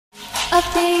of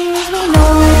things we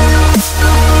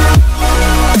know.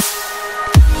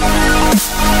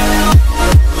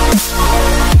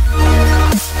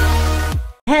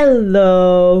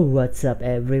 Hello, what's up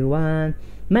everyone?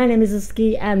 My name is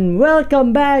Rizky and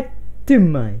welcome back to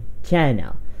my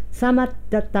channel. Selamat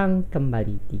datang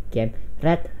kembali di game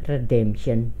Red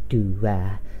Redemption 2.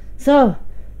 So,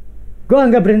 gue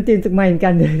nggak berhenti untuk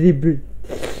mainkan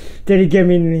dari game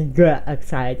ini. Gue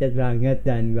excited banget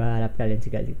dan gue harap kalian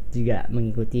juga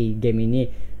mengikuti game ini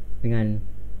dengan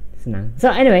senang. So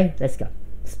anyway, let's go.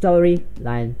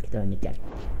 Storyline kita lanjutkan.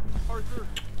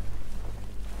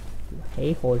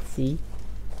 Hey Holsey,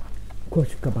 gue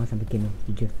suka banget sama game ini,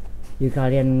 jujur. Jadi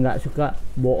kalian nggak suka,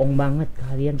 bohong banget.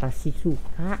 Kalian pasti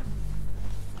suka.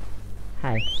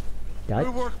 Hai, Dad.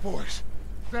 Good work, boys.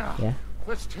 Now, Yeah.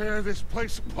 let's tear this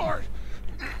place apart.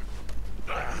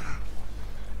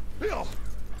 Bill,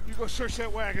 you go search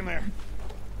that wagon there.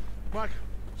 Mike,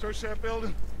 search that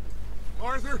building.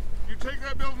 Arthur, you take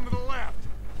that building to the left.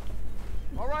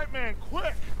 All right, man,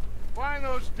 quick. Find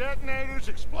those detonators,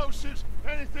 explosives,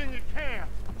 anything you can.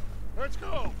 Let's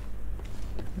go.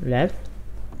 Left?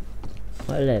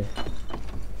 What left?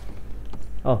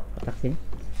 Oh, kotak sini.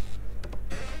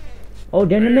 Oh,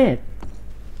 dynamite.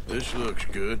 This looks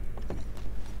good.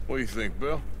 What do you think,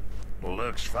 Bill?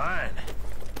 Looks fine.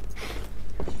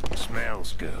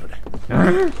 Smells good.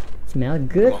 Huh? Smell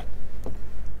good?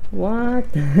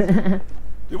 What?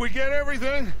 Did we get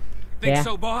everything? Think Yeah.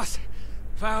 so, boss?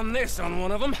 Found this on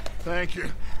one of them. Thank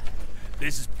you.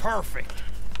 This is perfect.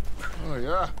 Oh,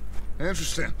 yeah?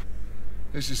 Interesting.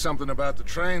 This is something about the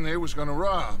train they was gonna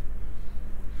rob.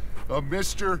 Of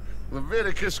Mr.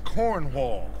 Leviticus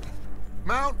Cornwall.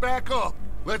 Mount back up.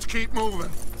 Let's keep moving.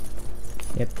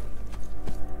 Yep.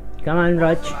 Come on,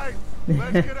 Roach. All right,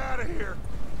 let's get out of here.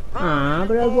 Ah,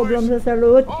 Hurry, padahal gue belum boys. selesai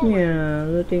lootnya.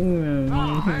 Lootingnya.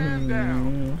 Oh, hand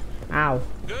down. Ow.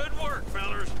 Good work,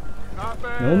 fellers. Not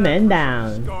bad. No man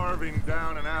down. Starving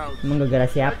down and out. Emang gara-gara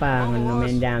siapa no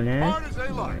man down, ha? Hard as they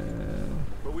like.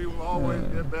 But we will always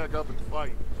get back up and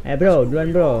fight. Bro,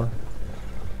 duluan bro.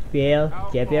 Bill,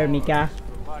 Javier, Mika,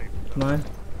 For life. come on.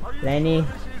 Are you Lenny.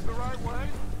 sure this is the right way?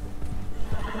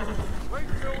 Wait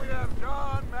till we have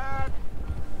John, Matt,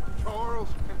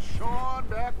 Charles, and Sean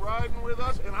back riding with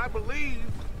us, and I believe,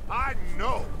 I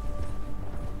know,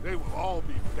 they will all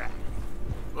be back.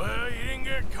 Well, you didn't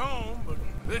get Combe, but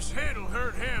this hit'll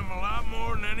hurt him a lot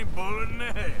more than any bullet in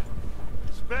the head.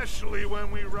 Especially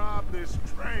when we rob this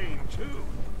train, too.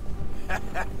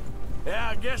 Yeah,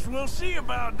 I guess we'll see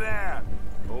about that.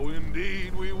 Oh,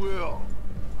 indeed we will.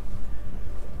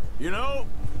 You know,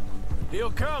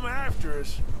 he'll come after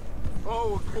us.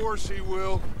 Oh, of course he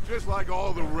will, just like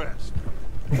all the rest.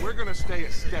 But we're gonna stay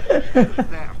a step ahead of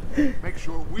them. Make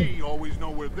sure we always know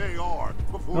where they are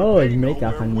before Oh, they know mereka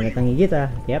where akan we mendatangi kita.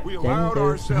 Yep, We dan allowed itu.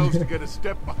 ourselves to get a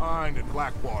step behind in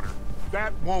Blackwater.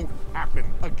 That won't happen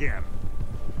again.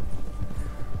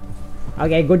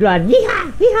 Oke, gue duluan. Hiha,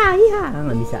 hiha, hiha.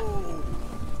 Nggak bisa.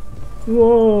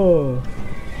 Wow.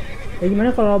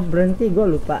 Gimana kalau berhenti? Gue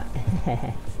lupa.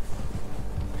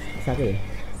 Satu ya?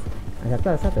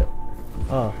 Satu.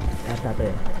 Oh, satu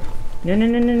ya.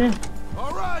 Nah.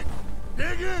 All right,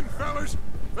 dig in, fellas.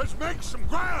 Let's make some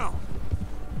ground.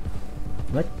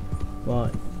 What?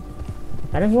 What?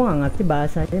 Kadang gue nggak ngerti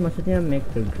bahasanya, maksudnya make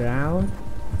the ground.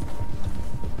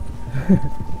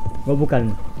 Gue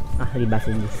bukan ahli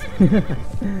bahasa Inggris.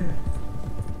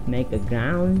 Make a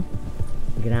ground,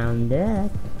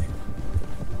 grounded.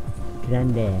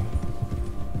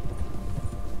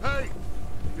 Hey,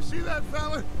 you see that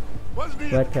fella? Wasn't he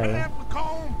What at fella? Camp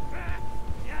Combe?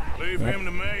 Leave him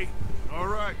to me. All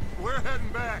right, we're heading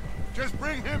back. Just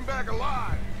bring him back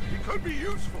alive. He could be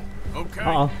useful. Okay,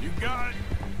 Uh-oh. you got it.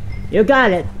 You got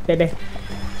it, baby.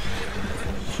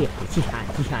 Shit,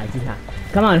 jiha.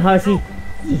 Come on, horsey.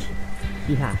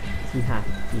 Jiha.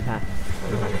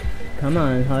 Come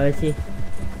on, horsey.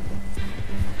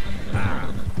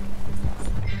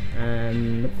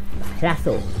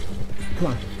 Lasso. Come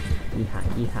on.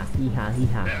 Yeeha.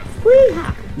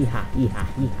 Weeha.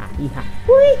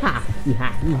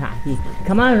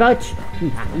 Come on, Roach.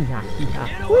 Yeeha.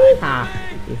 Weeha.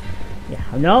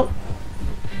 Yeah, no.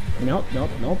 Nope.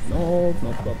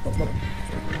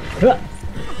 Huh.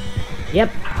 Yep.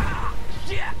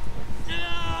 Shit!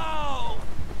 No!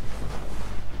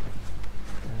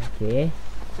 Okay.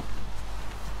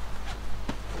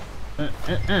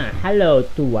 Hello,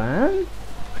 Tuan.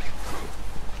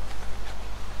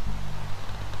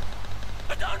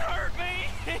 Don't hurt me!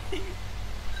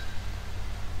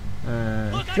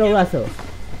 Throw lasso.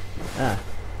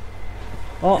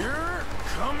 Oh, You're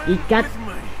coming ikat. with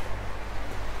me.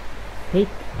 Pick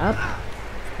up.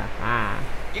 Haha.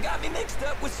 You got me mixed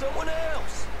up with someone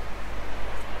else.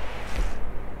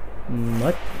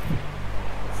 What?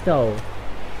 So,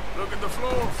 Look at the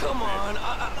floor. Come on,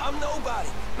 I'm nobody,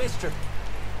 mister.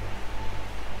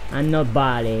 I'm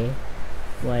nobody.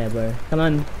 Whatever. Come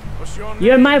on. What's your name?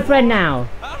 You're my friend now.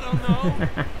 I don't know.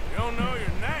 You don't know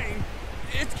your name?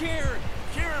 It's Kieran.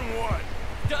 Kieran what?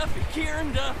 Duffy,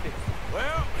 Kieran Duffy.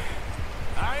 Well,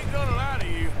 I ain't gonna lie to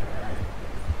you.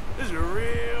 This is a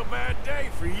real bad day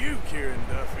for you, Kieran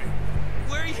Duffy.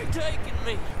 Where are you taking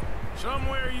me?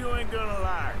 Somewhere you ain't gonna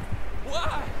like.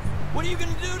 Why? What are you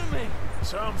gonna do to me?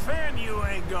 Something you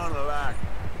ain't gonna like.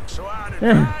 So I'd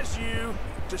advise you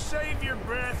to save your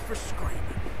breath for screaming.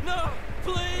 No,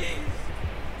 please.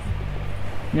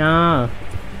 No,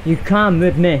 you come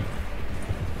with me.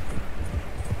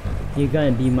 You're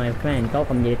gonna be my friend. Kau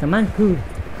akan menjadi temanku,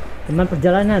 teman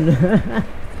perjalanan.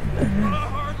 Well, I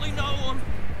hardly know him.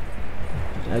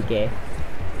 Okay,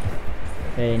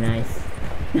 very nice.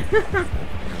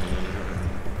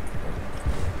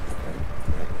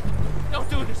 Don't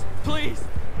do this, please.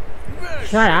 You better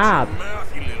Shut up. your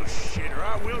mouth, you little shitter.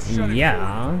 I will shut it for you.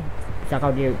 Yeah. Bisa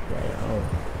kau dia. Oh.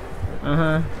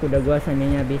 Aha, kuda gua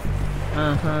sananya habis.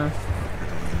 Aha.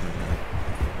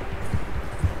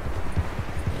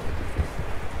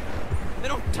 They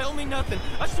don't tell me nothing,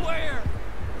 I swear.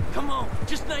 Come on,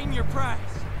 just name your price.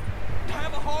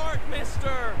 Have a heart,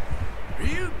 mister. Are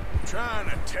you trying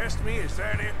to test me? Is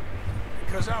that it?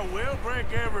 Because I will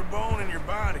break every bone in your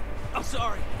body. I'm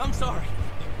sorry,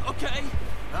 okay?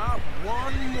 Not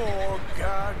one more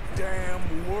goddamn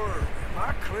word.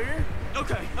 Am I clear?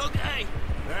 Okay.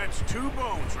 That's 2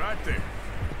 bones right there.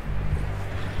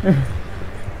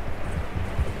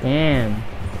 Damn.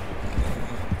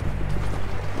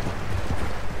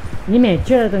 Ini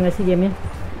mature atau nggak sih gamenya?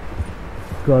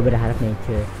 Gua berharap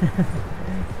mature.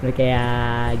 Udah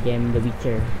kayak game The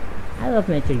Witcher. I love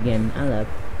mature game. I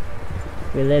love.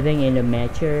 We're living in a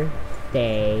mature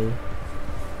day.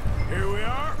 Here we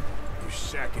are, you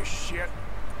sack of shit.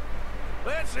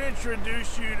 Let's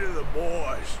introduce you to the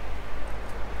boys.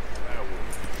 That way.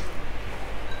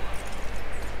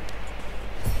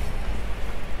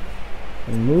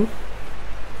 Move.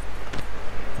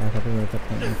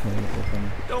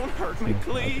 Don't hurt me,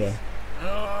 please. Okay.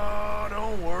 Oh,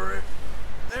 don't worry.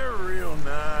 They're real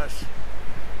nice.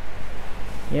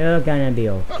 You're gonna be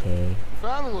okay.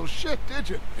 Found a little shit, did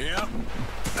you? Yep.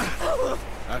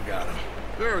 I got him.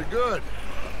 Very good.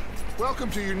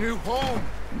 Welcome to your new home.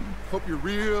 Hope you're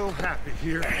real happy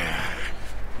here.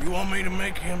 You want me to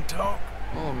make him talk?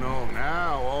 Oh, no,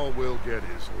 now all we'll get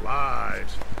is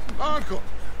lies. Uncle,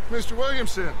 Mr.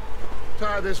 Williamson,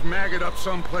 tie this maggot up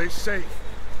someplace safe.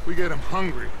 We get him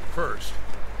hungry first.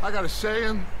 I got a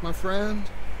saying, my friend.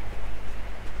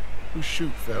 Who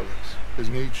shoot fellas as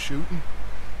need shooting,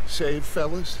 save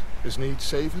fellas as need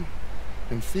saving,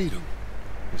 and feed 'em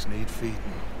as need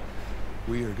feeding.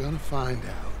 We are gonna find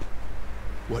out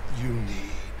what you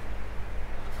need.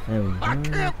 I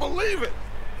can't believe it!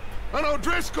 An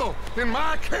O'Driscoll in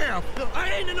my camp! I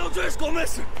ain't an O'Driscoll,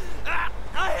 mister.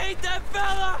 I hate that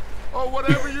fella. Oh,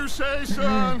 whatever you say,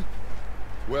 son.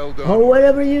 Well done. Oh,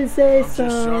 whatever you say, I'm just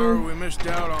sorry son. we missed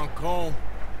out on Colm.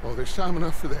 Oh, there's time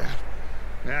enough for that.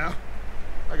 Now,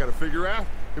 I gotta figure out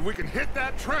if we can hit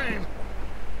that train.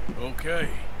 Okay.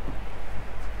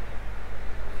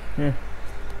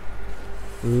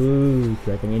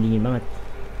 Cuacanya dingin banget.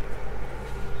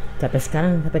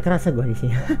 Sampai kerasa gua di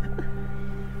sini.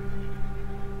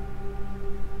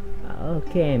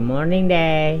 Okay, morning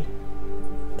day.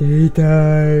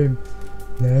 Daytime.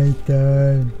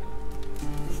 Nighttime.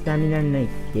 Stamina night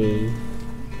day.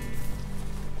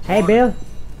 Hey Bill.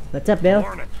 What's up, Bill?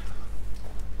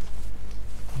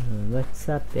 What's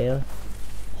up, Bill?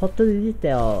 Hot to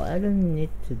detail. I don't need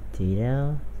to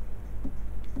detail.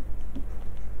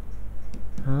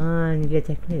 I need a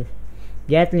checklist.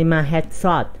 Get 5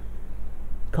 headshot.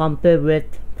 Complete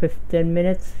with 15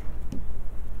 minutes.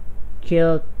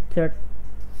 Kill 30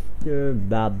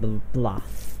 blah blah blah.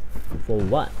 For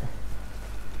what?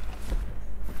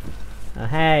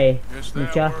 Hey, Guess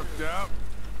that Lucha. worked out.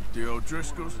 The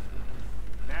O'Driscolls.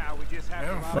 Now we just have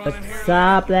Never fun in here. What's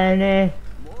up, Lenny?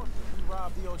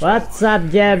 What's up, How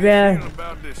Jabber? you feeling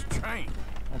about this train?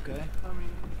 Okay.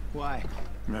 Why?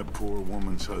 That poor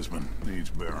woman's husband needs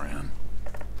burying.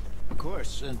 Of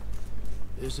course. And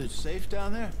is it safe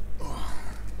down there?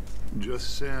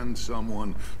 Just send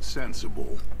someone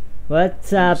sensible.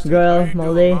 What's up, How girl, you doing,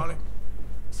 Molly?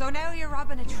 So now you're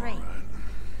robbing a train.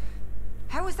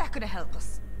 How is that going to help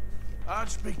us?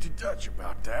 I'd speak to Dutch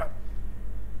about that.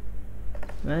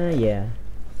 Yeah.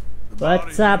 The What's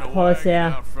body's in up, a wagon Jose?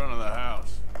 out front of the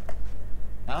house.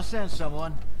 I'll send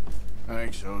someone.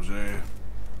 Thanks, Jose.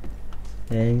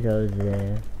 And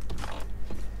Jose.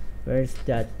 Where's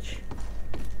Dutch?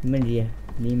 Dimana dia?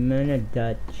 Dimana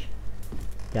Dutch?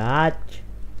 Dutch?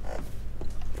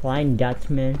 Flying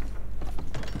Dutchman.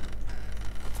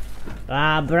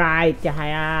 Ah, bright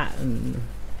cahaya.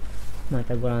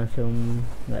 Mata gue langsung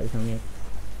nggak bisa ngeliat.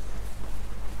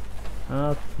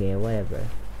 Okay, whatever.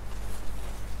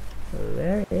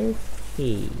 Where is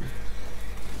he?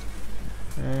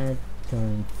 I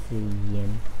don't see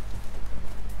him.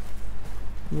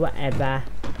 Whatever.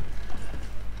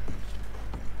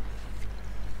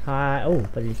 Oh,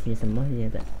 pada di sini semua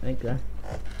ternyata. Baiklah.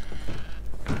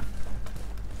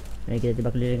 Mari kita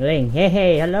coba keliling-keliling.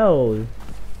 Hey, hello.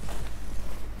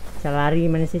 Cara lari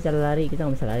mana sih? Cara lari kita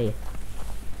nggak bisa lari ya?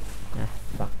 Ah,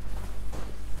 fuck.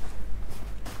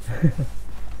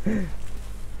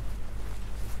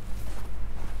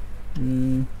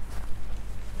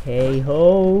 Hey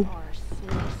ho.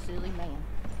 Silly man.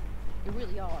 You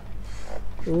really are.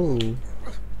 Ooh.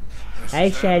 Hey,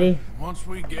 Shady. Once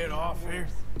we get off here,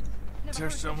 is there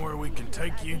somewhere we can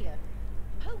take you?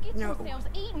 Who gets No. themselves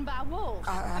eaten by wolves?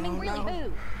 I mean, don't really, know.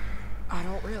 who? I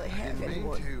don't really have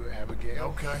anyone. to,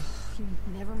 Abigail. Okay. You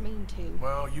never mean to.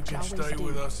 Well, you can Always stay do.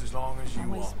 with us as long as you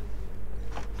Always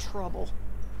want. trouble.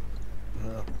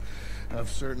 Well, I've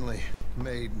certainly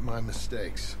made my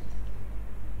mistakes.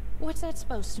 What's that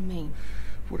supposed to mean?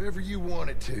 Whatever you want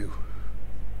it to.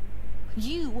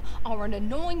 You are an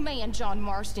annoying man, John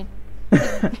Marston.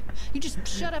 You just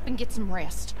shut up and get some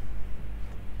rest.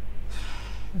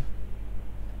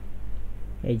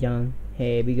 Hey, John.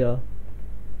 Hey, Abigail.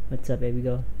 What's up,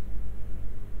 Abigail?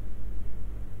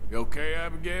 You okay,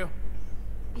 Abigail?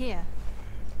 Yeah.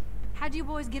 How'd you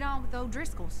boys get on with the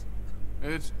O'Driscolls?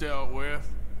 It's dealt with.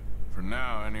 For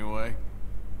now, anyway.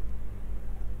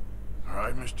 All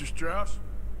right, Mr. Strauss?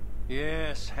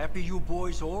 Yes, happy you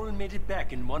boys all made it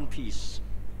back in one piece.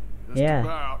 Just Yeah.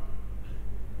 about.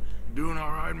 Doing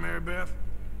all right, Mary Beth?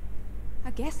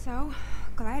 I guess so.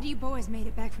 Glad you boys made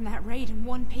it back from that raid in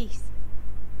one piece.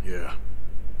 Yeah.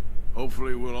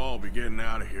 Hopefully we'll all be getting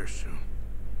out of here soon.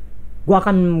 Gua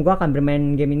akan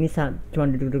bermain game ini cuma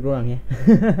duduk-duduk doang ya.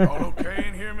 All okay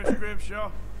in here, Miss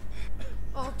Grimshaw?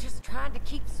 Oh, just trying to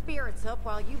keep spirits up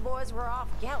while you boys were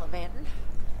off gallivanting.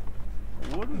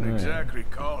 Wouldn't exactly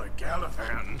call it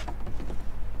gallivanting.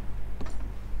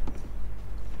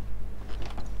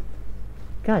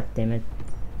 God damn it.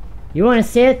 You wanna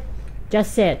sit?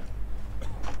 Just sit.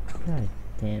 God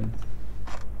damn.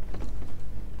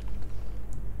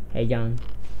 Hey, John.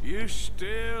 You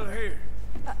still here?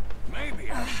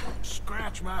 Maybe I should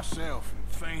scratch myself and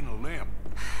feign a limp.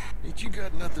 Ain't you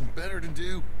got nothing better to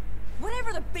do?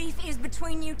 Whatever the beef is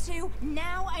between you two,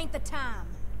 now ain't the time.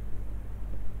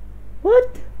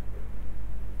 What?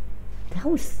 That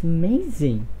was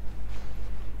amazing.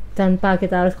 Tanpa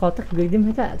kita harus kotak, jadi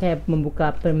mereka kayak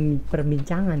membuka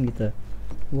perbincangan gitu.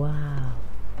 Wow.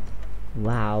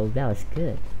 Wow, that was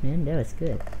good, man. That was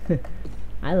good.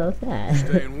 I love that.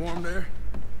 Staying warm there?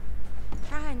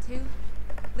 Trying to.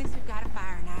 At least we've got a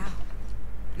fire now.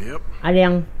 Yep. Ada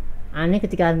yang aneh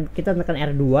ketika kita tekan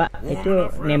R2 itu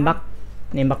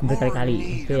nembak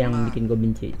berkali-kali. Itu yang bikin gue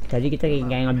benci. Jadi kita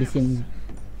kayak ngabisin,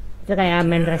 kita kayak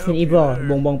main Resident Evil,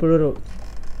 buang-buang peluru.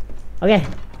 Oke,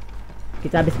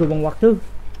 kita habis buang waktu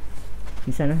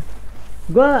di sana.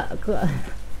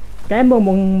 Kayak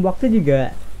buang waktu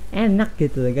juga enak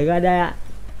gitu. Gak ada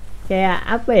kayak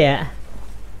apa ya?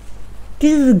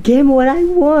 This is a game what I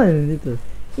want gitu.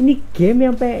 Ini game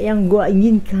yang gue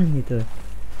inginkan gitu.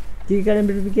 Jika kalian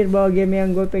berpikir bahwa game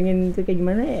yang gue pengen itu kayak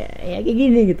gimana ya kayak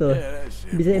gini gitu.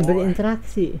 Bisa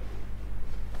berinteraksi.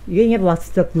 Gue inget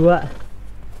Watch Dogs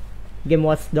 2. Game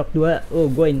Watch Dogs 2, oh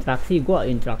gue interaksi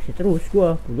terus gue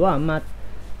bodo amat.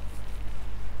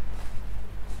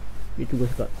 Itu gue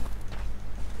suka.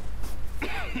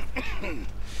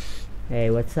 Hey,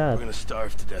 what's up? We're gonna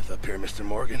starve to death up here, Mr.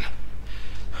 Morgan.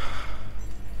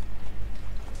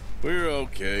 We're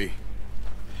okay.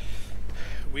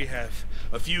 We have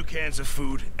a few cans of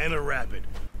food and a rabbit.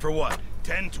 For what,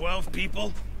 10, 12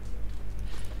 people?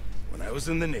 When I was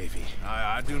in the Navy.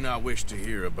 I do not wish to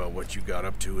hear about what you got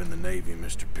up to in the Navy,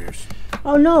 Mr. Pierce.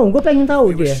 Oh no, gue pengen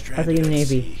tahu We were dia pas lagi stranded di at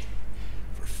Navy. sea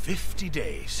for 50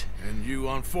 days. And you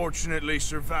unfortunately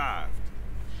survived.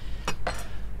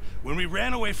 When we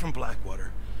ran away from Blackwater,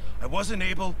 I wasn't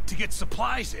able to get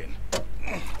supplies in.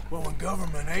 Well, when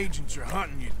government agents are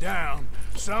hunting you down,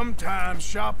 sometimes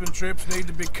shopping trips need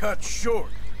to be cut short.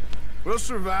 We'll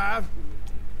survive.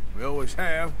 We always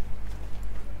have.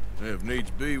 If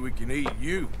needs be, we can eat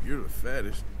you. You're the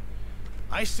fattest.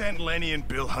 I sent Lenny and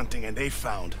Bill hunting and they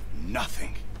found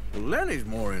nothing. Well, Lenny's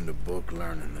more into book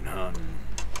learning than hunting.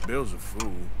 Bill's a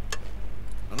fool.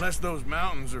 Unless those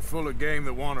mountains are full of game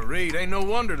that want to read, ain't no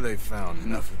wonder they found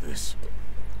Enough of this.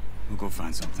 We'll go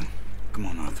find something. Come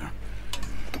on, Arthur.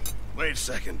 Wait a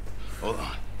second. Hold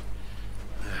on.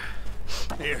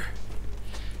 Here.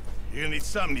 You're gonna need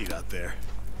something to eat out there.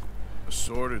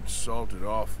 Assorted, salted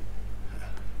offal.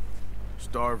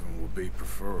 Starving will be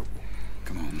preferable.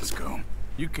 Come on, let's go.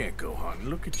 You can't go hunting.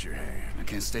 Look at your hand. I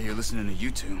can't stay here listening to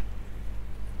you two.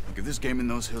 Look, if there's game in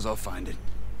those hills, I'll find it.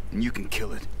 And you can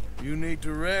kill it. You need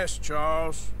to rest,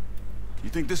 Charles. You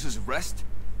think this is rest?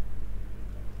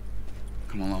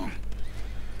 Come along.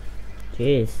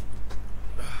 Jeez.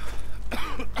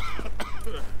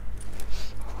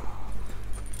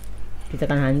 Kita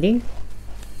kan hunting?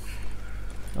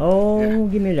 Oh,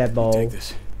 yeah. Give me that bow. Take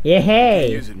this. Yeah,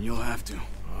 hey. Use it and you'll have to.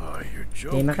 Oh, you're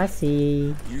joking. Terima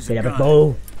kasih. Use Saya a dapat gun,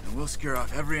 bow. and we'll scare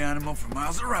off every animal for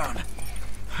miles around.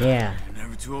 Yeah. You're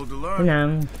never too old to learn.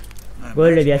 Tenang.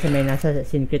 Gue udah biasa main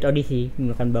Assassin's Creed Odyssey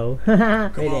menggunakan bow.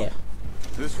 Beda ya.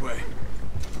 This way.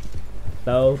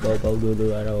 Bow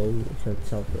dulu arrow.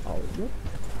 Salted arrow.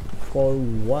 For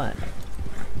what?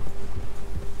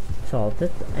 Salted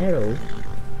arrow.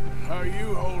 How are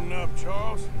you holding up,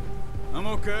 Charles? I'm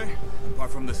okay,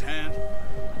 apart from this hand.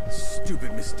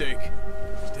 Stupid mistake.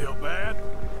 Still bad?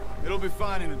 It'll be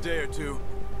fine in a day or two.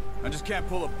 I just can't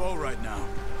pull a bow right now.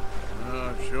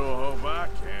 I sure hope I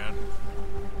can.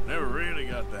 Never really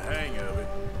got the hang of it.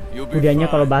 You'll be Udahnya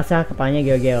fine. kalau basah kepalanya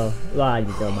gel-gel. Wah,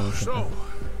 gitu bang. So,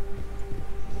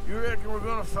 you reckon we're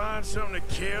gonna find something to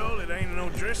kill that ain't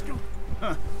no Driscoll?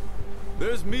 Huh.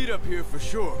 There's meat up here for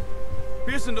sure.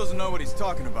 Pearson doesn't know what he's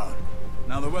talking about.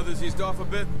 Now the weather's eased off a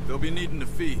bit, they'll be needing to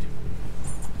feed.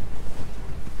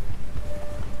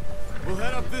 We'll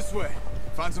head up this way.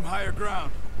 Find some higher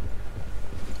ground.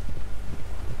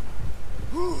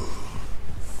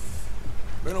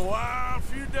 Been a wild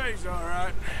few days, all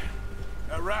right.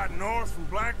 That ride north from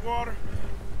Blackwater,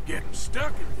 getting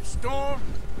stuck in the storm,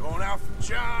 going out for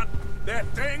John, that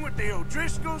thing with the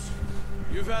O'Driscolls.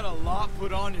 You've had a lot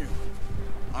put on you.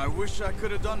 I wish I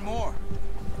could have done more.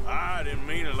 I didn't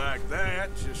mean it like that,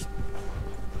 just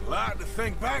a lot to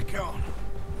think back on.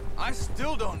 I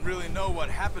still don't really know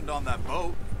what happened on that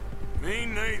boat. Me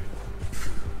neither.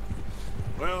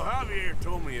 Well, Javier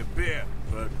told me a bit,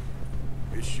 but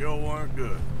it sure weren't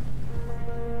good.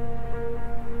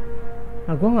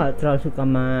 Aku nggak terlalu suka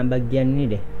sama bagian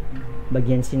ini deh,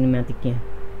 bagian sinematiknya.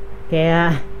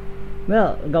 Kayak,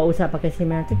 well, nggak usah pakai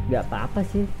sinematik, nggak apa-apa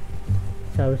sih,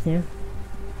 seharusnya.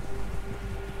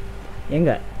 Ya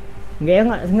enggak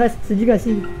juga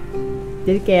sih.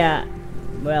 Jadi kayak,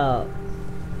 well,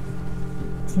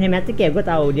 sinematik ya gue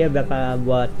tahu dia bakal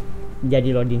buat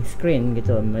jadi loading screen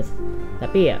gitu, mas.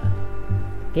 Tapi ya,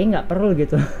 kayak nggak perlu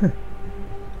gitu.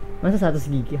 Masa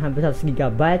hampir 100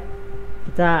 GB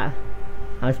kita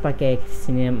harus pakai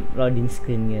loading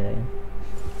screen gitu ya.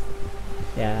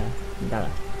 Ya,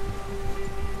 entahlah.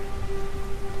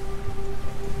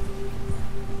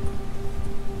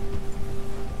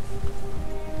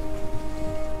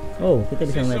 Oh, kita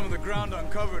bisa ngeliat.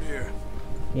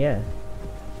 Ya.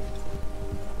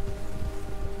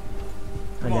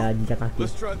 Ada jejak kaki.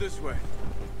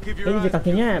 Ini jejak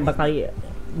kakinya bakal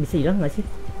bisa hilang nggak sih?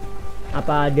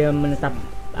 Apa dia menetap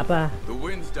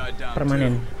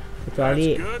permanen?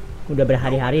 Kecuali udah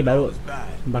berhari-hari baru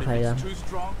bakal hilang.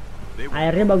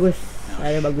 Airnya bagus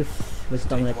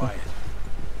banget nih.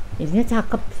 Intinya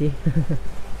cakep sih.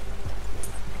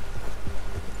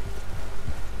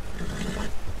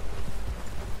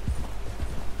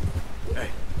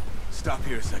 Stop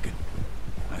here a second.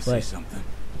 I see something.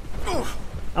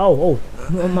 Oh,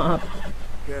 maaf.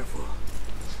 Careful.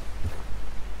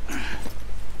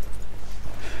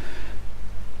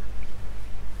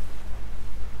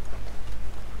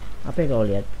 Apa yang kau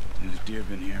lihat? There's deer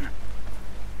been here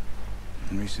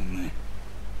recently.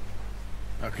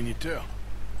 How can you tell?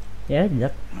 Ya,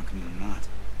 jejak. How can you not?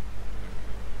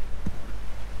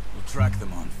 We'll track them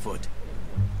on foot.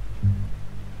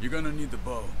 You're gonna need the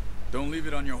bow. Don't leave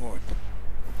it on your horse.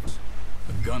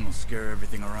 The gun will scare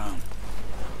everything around.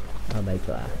 Oh,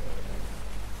 baiklah.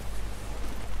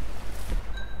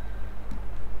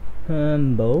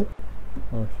 Bow.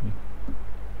 Oh, sini.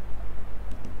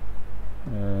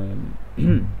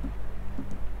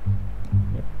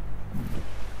 Yep.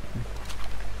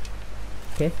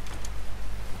 Okay.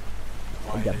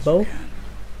 Ada bow.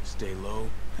 Stay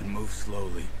low and move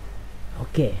slowly.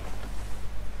 Okay.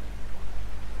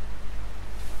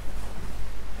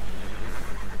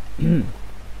 You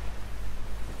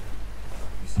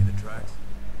see the tracks?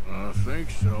 I think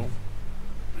so.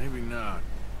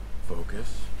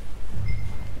 Focus.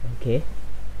 Okay.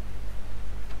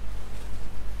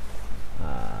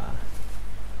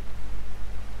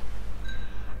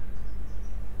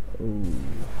 Ooh.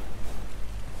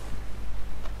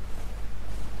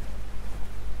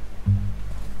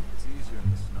 It's easier in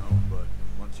the snow, but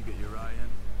once you get your eye in,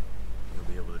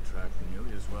 you'll be able to track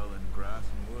nearly as well in grass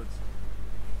and woods.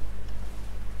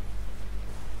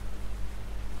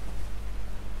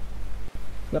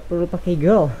 Gak perlu pakai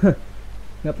eagle.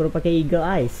 Gak perlu pakai eagle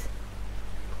eyes.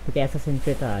 Pakai Assassin's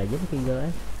Creed aja pakai eagle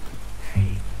eyes.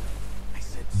 Hey, I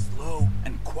said slow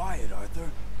and quiet,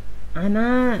 Arthur. I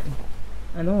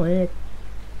know it.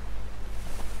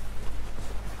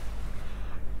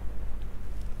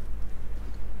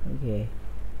 Okay.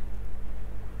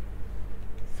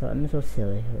 So I'm so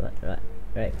silly.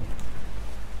 Right.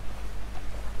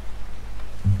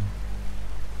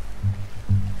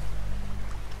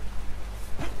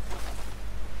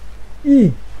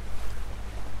 Ih.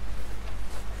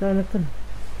 Salah neken.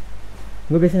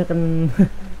 Gue biasa neken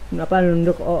apa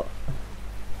nunduk oh.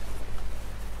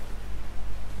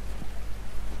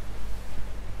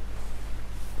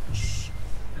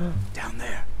 Down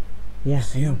there. Yeah,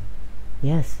 I know.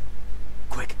 Yes.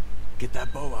 Quick, get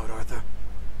that bow out, Arthur.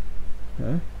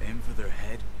 Huh? Aim for their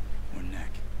head or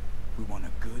neck. We want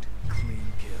a good,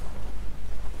 clean kill.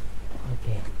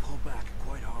 Okay. You can pull back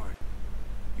quite hard.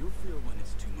 You'll feel when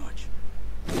it's too much.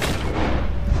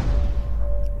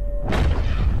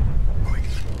 Quick,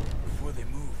 before they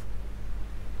move.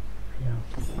 Yeah.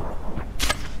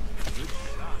 Good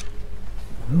shot.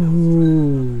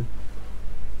 Ooh.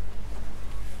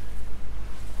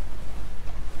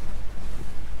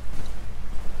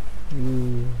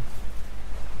 Ooh.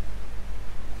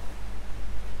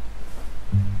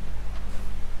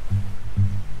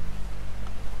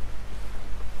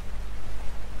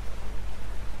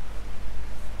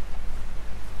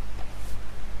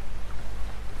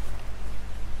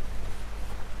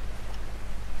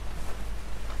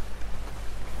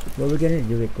 What are we gonna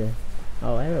do with the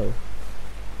arrow?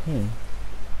 Hey.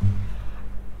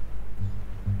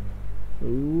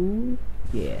 Ooh,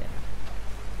 yeah.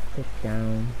 Sit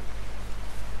down.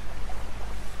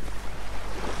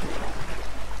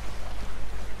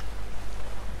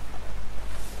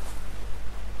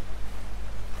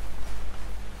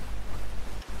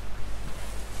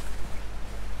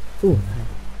 Ooh.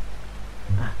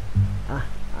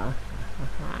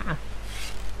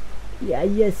 Yeah,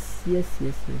 yes.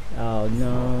 Oh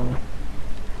no.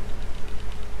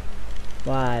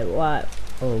 Why? What?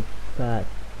 Oh god.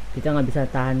 Kita nggak bisa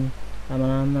tahan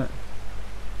lama-lama.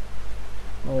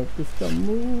 Oh, please don't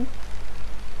move.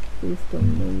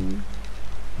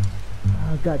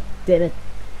 Oh god damn it.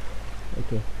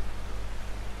 Okay.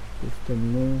 Please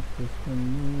don't move.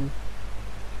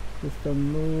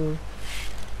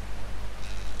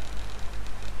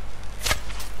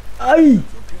 Ay!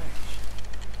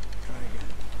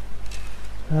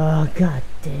 Oh god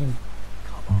damn.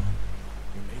 Come on.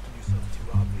 You're making yourself too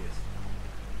obvious.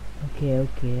 Okay,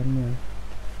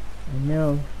 I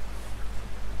know.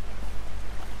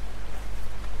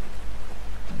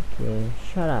 Okay,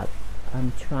 shut up.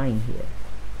 I'm trying here.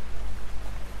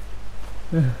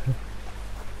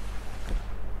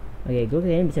 Okay, gue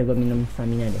kayaknya bisa gue minum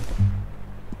stamina deh.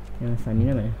 Yang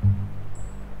stamina mana?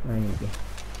 Nah, ini dia.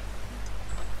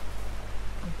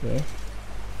 Oke.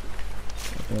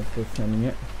 Kita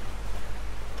stamina.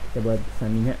 Kita buat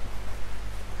stamina.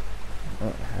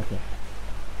 Oh, oke.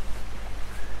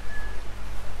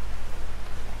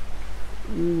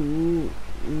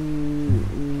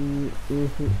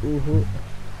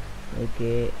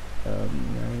 Okay,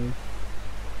 nice.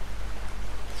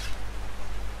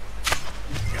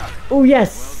 Oh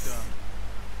yes.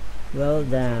 Well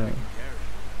done.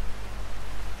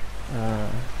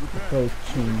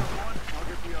 Approaching.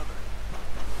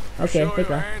 Okay,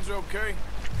 take off.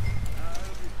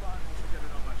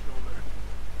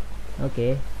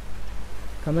 Okay.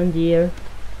 Come on, dear.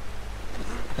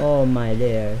 Oh my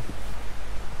dear.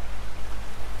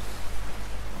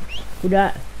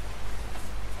 Kuda.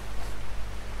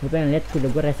 Gue pengen lihat kuda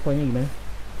gue responnya gimana.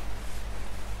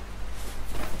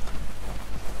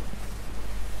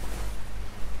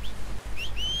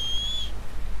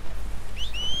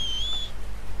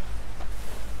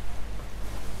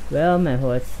 Well, my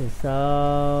horse is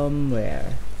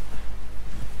somewhere.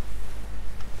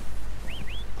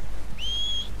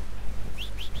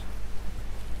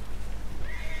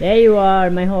 There you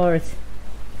are, my horse.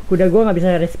 Kuda gue nggak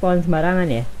bisa respon sembarangan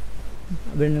ya.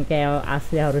 Bener kayak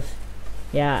asli harus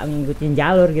ya ngikutin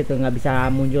jalur gitu, nggak bisa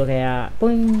muncul kayak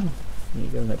pung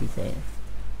gitu, nggak bisa ya.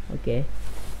 Oke.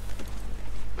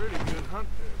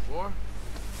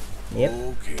 Yep.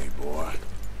 Okay, boy.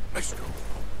 Let's go.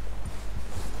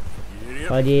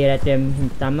 Kalau di Red Redemption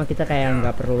pertama kita kayak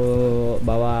nggak perlu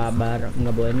bawa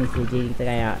nggak bawa ini sih, jadi kita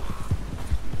kayak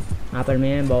apa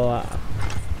namanya bawa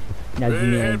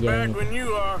dagingnya aja.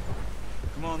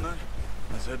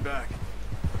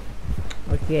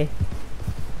 Oke.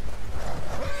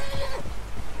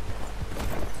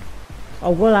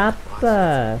 Oh, gue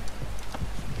lapar.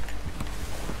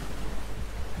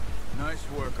 Nice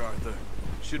work, Arthur.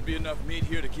 Should be enough meat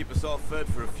here to keep us all fed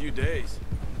for a few days.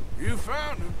 You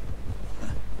found him.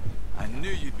 I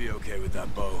knew you'd be okay with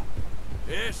that bow.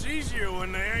 It's easier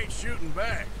when they ain't shooting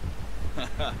back.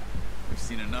 We've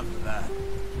seen enough of that.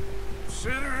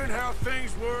 Considering how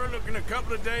things were looking a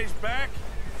couple of days back,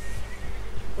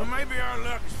 well, maybe our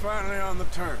luck is finally on the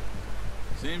turn.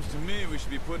 Seems to me we should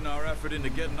be putting our effort into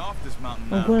getting off this mountain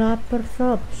now. Oh, gue lapar,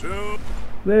 sob. So,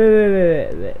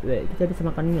 Wait, kita bisa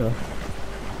makan ini loh.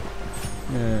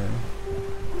 Nah.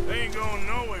 They ain't going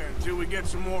nowhere until we get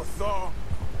some more thaw.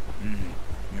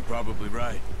 You're probably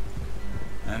right.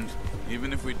 And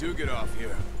even if we do get off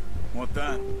here, what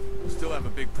then? We'll still have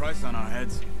a big price on our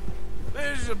heads.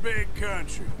 This is a big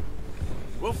country.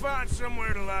 We'll find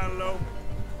somewhere to lie low.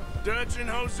 Dutch and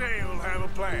Jose will have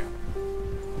a plan.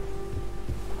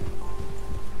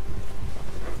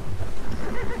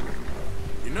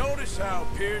 You notice how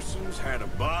Pearson's had a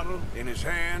bottle in his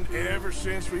hand ever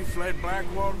since we fled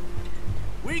Blackwater?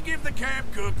 We give the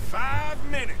camp cook 5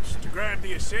 minutes to grab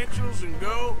the essentials and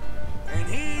go, and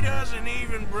he doesn't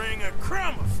even bring a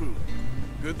crumb of food.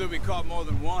 Good that we caught more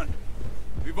than one.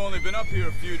 We've only been up here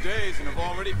a few days and have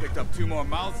already picked up 2 more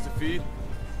mouths to feed.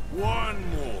 1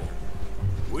 more.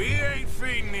 We ain't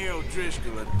feeding the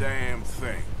O'Driscoll a damn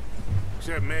thing.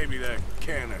 Except maybe that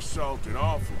can of salted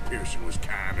offal Pearson was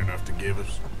kind enough to give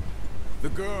us. The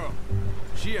girl.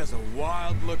 She has a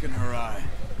wild look in her eye.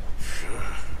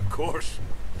 Of course.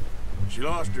 She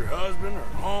lost her husband,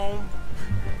 her home,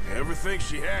 everything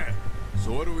she had.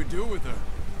 So what do we do with her?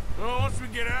 Well, once we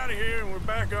get out of here and we're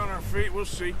back on our feet, we'll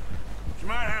see. She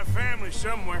might have family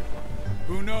somewhere.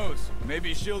 Who knows?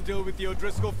 Maybe she'll deal with the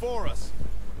O'Driscoll for us.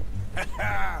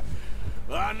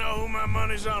 Well, I know who my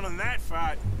money's on in that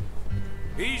fight.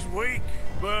 He's weak,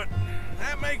 but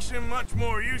that makes him much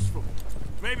more useful.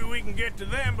 Maybe we can get to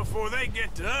them before they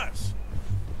get to us.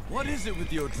 What is it with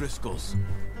the O'Driscolls?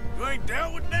 You ain't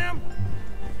dealt with them?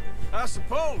 I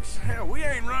suppose. Hell, we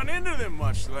ain't run into them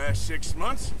much the last 6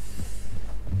 months.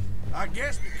 I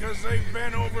guess because they've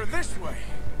been over this way.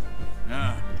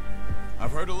 Yeah.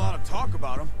 I've heard a lot of talk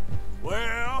about them.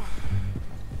 Well,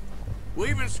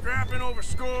 we've been scrapping over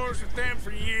scores with them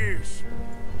for years.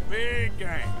 Big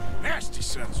gang. Nasty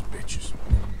sons of bitches.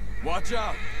 Watch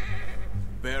out.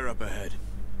 Bear up ahead.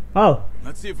 Oh.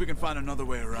 Let's see if we can find another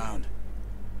way around.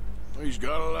 He's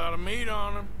got a lot of meat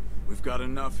on him. We've got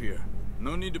enough here.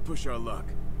 No need to push our luck.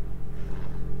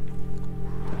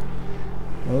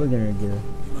 What are we gonna do?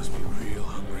 You must be real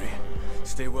hungry.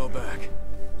 Stay well back.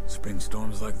 Spring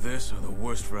storms like this are the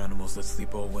worst for animals that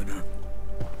sleep all winter.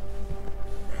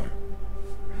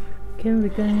 We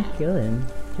can kill him.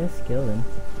 Just kill them.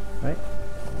 Right?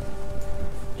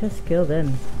 Just kill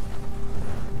them.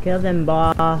 Kill them,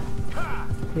 boy.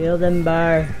 Kill them,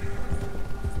 bar.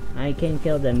 I can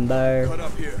kill them, bar. Cut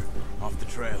up here, off the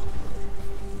trail.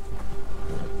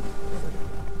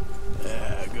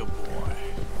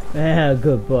 Yeah,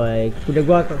 good boy. Good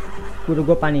boy. Kuda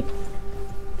gua panik.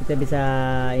 Kita bisa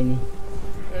ini.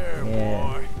 There,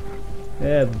 boy.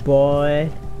 Yeah, boy.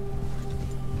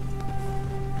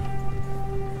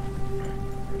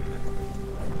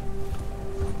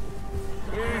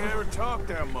 We ain't never talked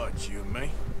that much, you and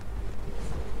me.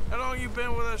 How long you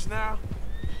been with us now?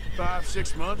 5,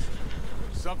 6 months?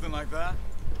 Something like that.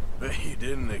 But you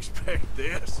didn't expect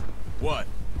this. What?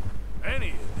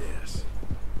 Any of this.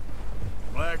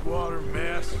 Blackwater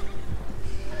mess.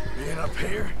 Being up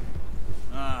here.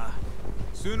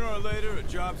 Sooner or later a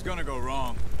job's gonna go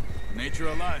wrong. Nature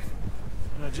of life.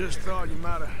 I just thought you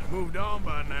might have moved on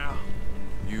by now.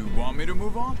 You want me to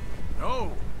move on?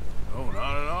 No. No,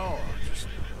 not at all. Just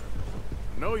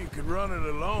know you could run it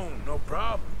alone, no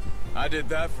problem. I did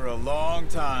that for a long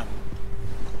time.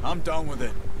 I'm done with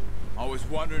it. Always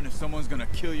wondering if someone's gonna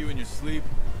kill you in your sleep.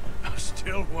 I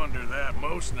still wonder that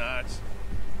most nights.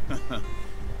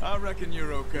 I reckon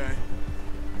you're okay.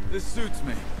 This suits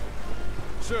me.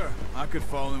 Sure, I could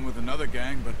fall in with another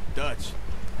gang, but Dutch...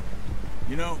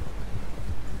 You know,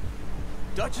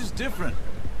 Dutch is different.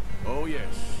 Oh,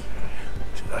 yes.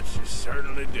 Dutch is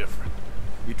certainly different.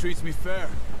 He treats me fair.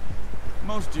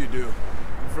 Most of you do.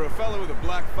 And for a fellow with a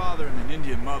black father and an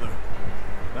Indian mother,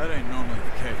 that ain't normally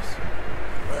the case.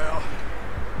 Well,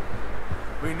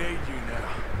 We need you now.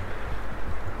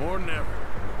 More than ever.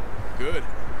 Good.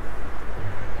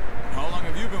 How long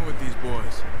have you been with these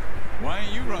boys? Why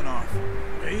ain't you run off?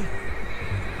 Me?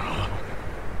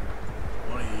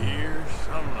 20 years,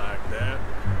 something like that.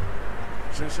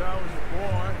 Since I was a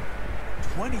boy.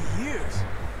 20 years?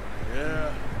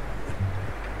 Yeah.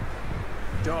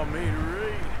 Taught me to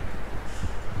read.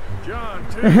 John,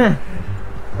 too.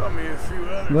 Taught me a few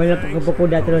other Boleh things. nepok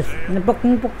kuda terus. Nepok.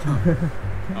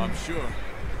 I'm sure.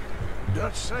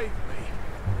 Dutch saved me.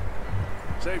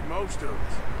 Saved most of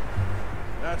us.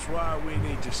 That's why we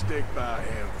need to stick by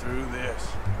him through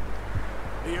this.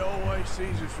 He always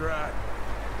sees us right.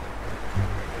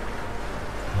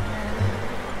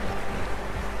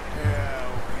 Yeah,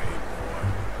 okay, boy.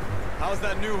 How's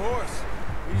that new horse?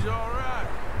 He's all right.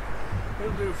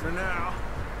 He'll do for now.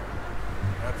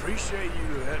 I appreciate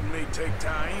you letting me take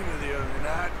Taima the other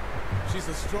night. She's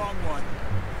a strong one.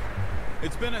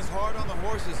 It's been as hard on the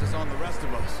horses as on the rest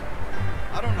of us.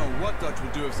 I don't know what Dutch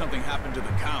would do if something happened to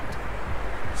the Count.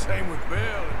 Same with Bill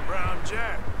and Brown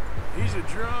Jack. He's a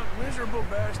drunk, miserable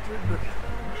bastard, but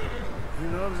he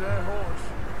loves that horse.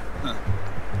 Huh.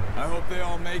 I hope they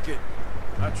all make it.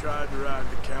 I tried to ride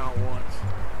the Count once.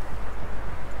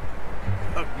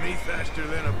 Hucked me faster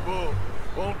than a bull.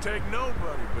 Won't take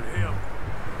nobody but him.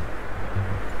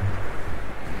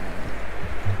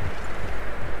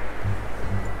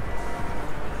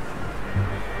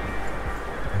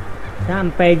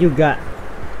 Sampai juga.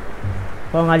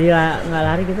 Kalau nggak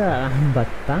lari kita lambat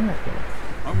banget ya.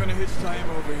 I'm gonna hitch time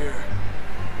over here.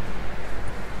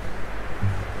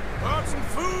 Brought some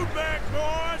food back,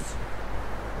 boys.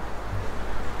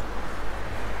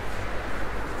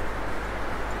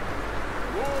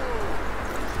 Whoa.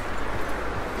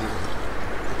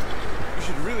 You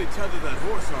should really tether that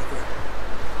horse off there.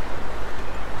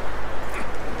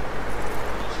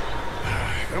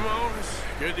 Come on, let's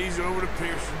get these over to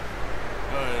Pearson.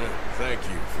 Thank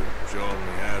you for showing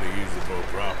me how to use the boat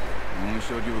properly. I only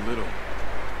showed you a little.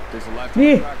 There's a lifetime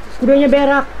Nih, of practice. kudanya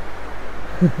berak.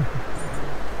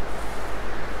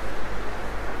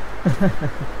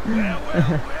 Well.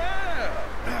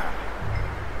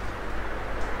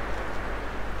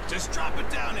 Just drop it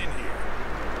down in here.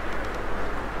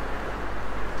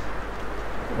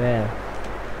 Well,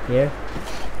 here.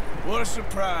 What a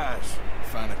surprise.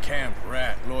 Find a camp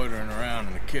rat loitering around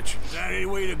in the kitchen. Is that any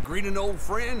way to greet an old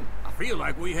friend? I feel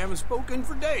like we haven't spoken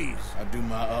for days. I do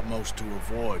my utmost to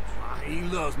avoid. He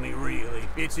loves me, really.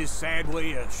 It's his sad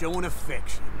way of showing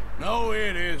affection. No,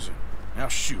 it isn't. Now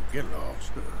shoot, get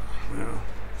lost. Well,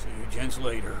 see you gents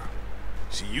later.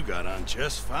 See, you got on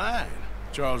just fine.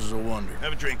 Charles is a wonder.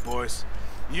 Have a drink, boys.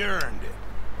 You earned it.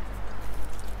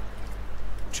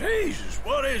 Jesus,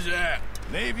 what is that?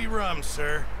 Navy rum,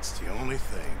 sir. It's the only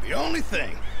thing. The only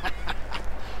thing.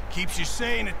 Keeps you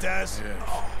sane, it does. Yeah,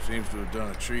 seems to have done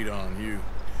a treat on you.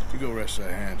 You go rest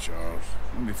that hand, Charles.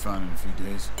 I'll be fine in a few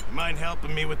days. Mind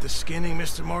helping me with the skinning,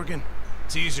 Mr. Morgan?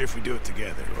 It's easier if we do it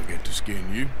together. Do I get to skin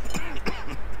you?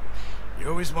 You're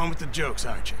always one with the jokes,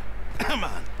 aren't you? Come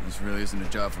on. This really isn't a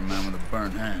job for a man with a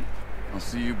burnt hand. I'll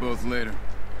see you both later.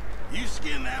 You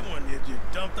skinned that one you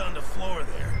dumped on the floor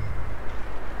there.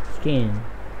 Skin.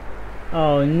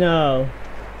 Oh no.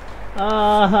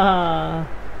 Ah.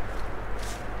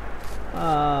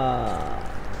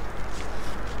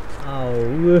 Oh,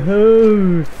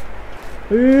 woohoo.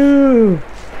 Ooh.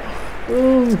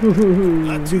 Ooh.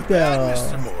 Not too bad,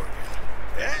 Mr. Morgan.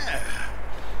 Yeah.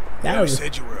 You always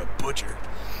said you were a butcher.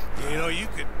 You know, you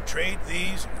could trade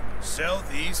these, sell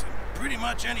these, in pretty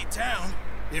much any town.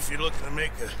 If you're looking to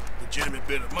make a legitimate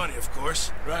bit of money, of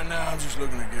course. Right now, I'm just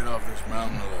looking to get off this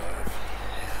mountain alive.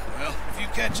 Well, if you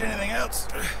catch anything else,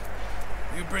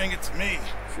 you bring it to me.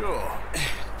 Sure.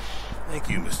 Thank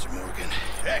you, Mr. Morgan.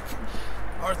 Heck,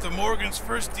 Arthur Morgan's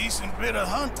first decent bit of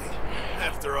hunting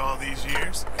after all these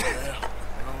years. Yeah,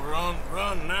 well, we're on the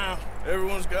run now.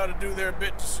 Everyone's got to do their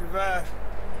bit to survive.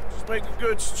 Just make a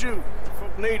good stew.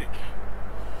 Folk need it.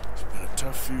 It's been a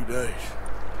tough few days.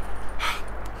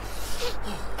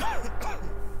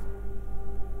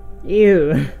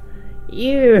 You.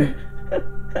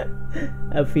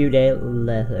 A few days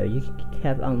later, you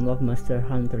have unlocked Master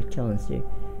Hunter Challenge.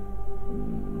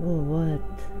 Oh, what?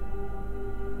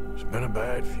 It's been a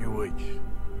bad few weeks,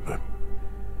 but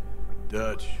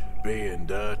Dutch being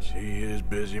Dutch, he is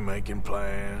busy making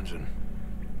plans, and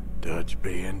Dutch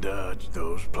being Dutch,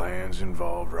 those plans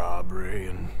involve robbery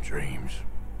and dreams.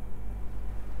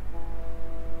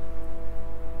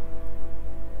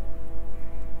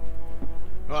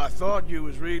 Well, I thought you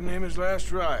was reading him his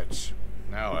last rites.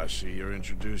 Now I see you're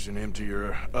introducing him to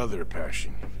your other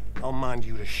passion. I'll mind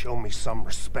you to show me some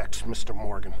respect, Mr.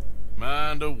 Morgan.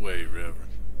 Mind away, Reverend.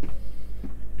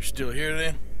 You're still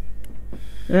here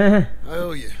then? I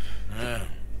owe you. Yeah.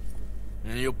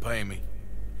 And you'll pay me.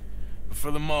 But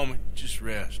for the moment, just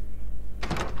rest.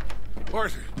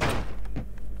 Arthur,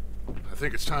 I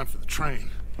think it's time for the train.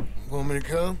 Want me to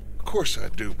come? Of course I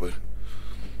do, but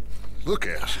look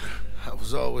at you. I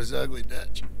was always ugly,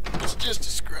 Dutch. It's just a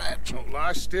scratch. Don't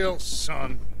lie still,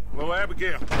 son. Hello,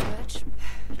 Abigail. Dutch,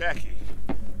 Jackie.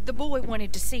 the boy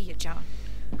wanted to see you, John.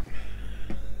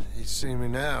 He's seen me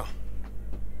now.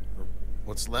 Or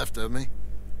what's left of me.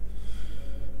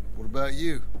 What about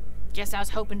you? Guess I was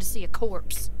hoping to see a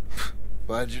corpse.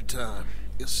 Bide your time.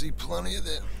 You'll see plenty of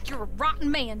them. You're a rotten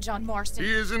man, John Marston.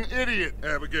 He is an idiot,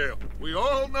 Abigail. We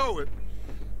all know it.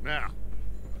 Now,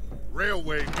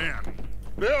 railway men.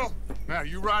 Bill, now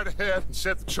you ride ahead and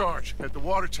set the charge at the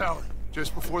water tower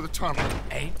just before the tunnel.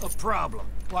 Ain't a problem.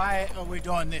 Why are we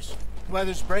doing this?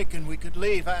 Weather's breaking. We could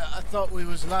leave. I thought we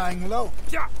was lying low.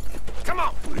 Yeah, come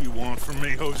on. What do you want from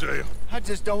me, Hosea? I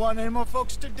just don't want any more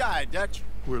folks to die, Dutch.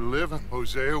 We're living,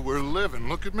 Hosea. We're living.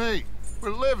 Look at me.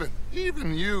 We're living.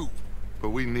 Even you. But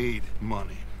we need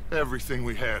money. Everything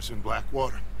we has in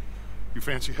Blackwater. You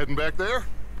fancy heading back there?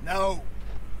 No.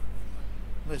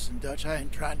 Listen, Dutch, I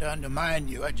ain't trying to undermine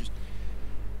you. I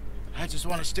just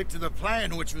want to stick to the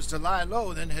plan, which was to lie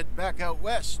low, then head back out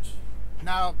west.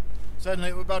 Now,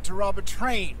 suddenly we're about to rob a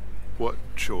train. What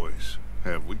choice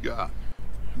have we got?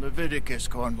 Leviticus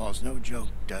Cornwall's no joke,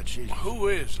 Dutch. Who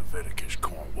is Leviticus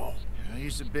Cornwall?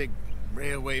 He's a big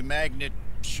railway magnate,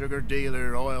 sugar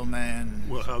dealer, oil man.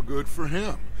 Well, how good for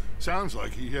him. Sounds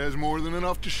like he has more than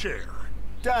enough to share.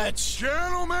 Dutch!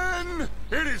 Gentlemen,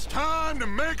 it is time to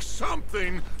make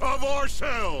something of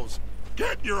ourselves.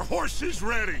 Get your horses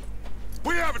ready.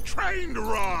 We have a train to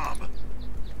rob.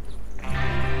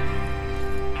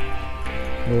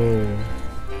 Oh.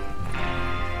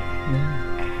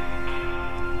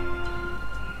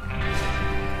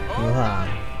 Wow.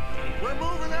 We're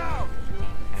moving out.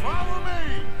 Follow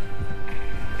me.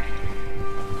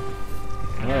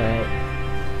 Alright.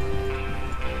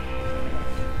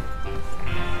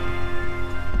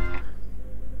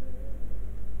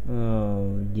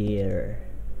 Oh dear.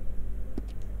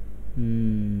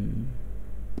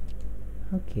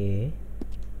 Okay.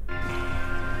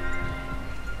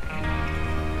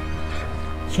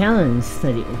 Challenge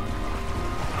study.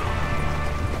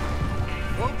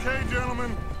 Okay,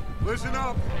 gentlemen, listen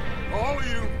up, all of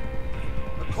you.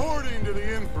 According to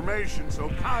the information so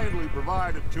kindly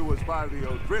provided to us by the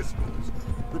O'Driscolls,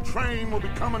 the train will be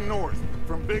coming north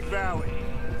from Big Valley.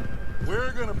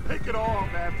 We're gonna pick it off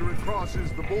after it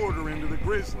crosses the border into the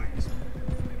Grizzlies.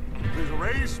 There's a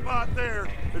raised spot there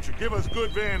that should give us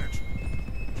good vantage.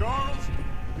 Charles,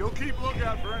 you'll keep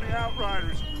lookout for any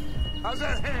outriders. How's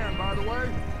that hand, by the way?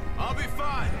 I'll be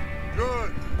fine.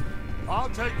 Good. I'll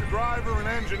take the driver and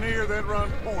engineer, then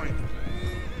run point.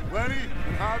 Lenny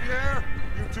and Javier,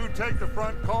 you two take the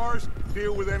front cars,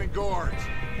 deal with any guards.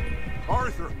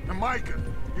 Arthur and Micah,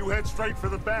 you head straight for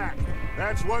the back.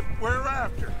 That's what we're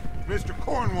after. Mr.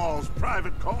 Cornwall's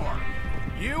private car.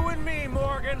 You and me,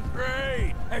 Morgan.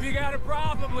 Great. Have you got a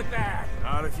problem with that?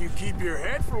 Not if you keep your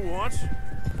head for once.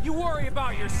 You worry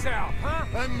about yourself, huh?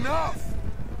 Enough!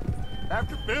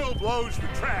 After Bill blows the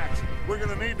tracks, we're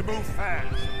gonna need to move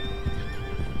fast.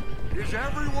 Is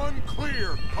everyone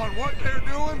clear on what they're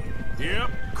doing? Yep,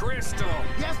 Crystal.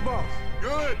 Yes, boss.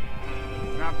 Good.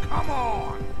 Now come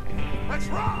on. Let's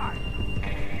ride.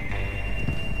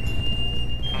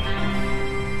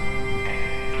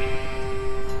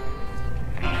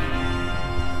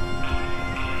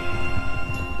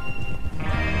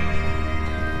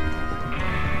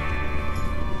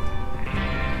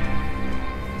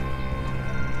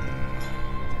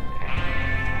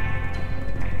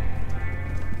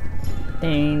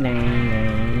 Ding ding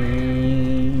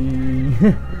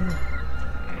ding.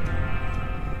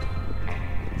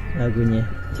 Lagunya.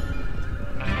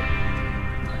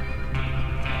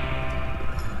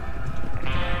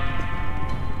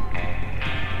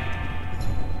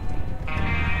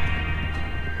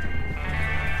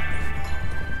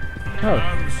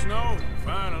 Out of the snow,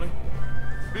 finally.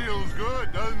 Feels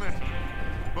good, doesn't it?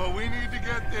 But we need to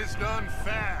get this done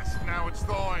fast. Now it's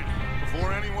thawing,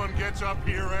 before anyone gets up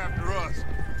here after us.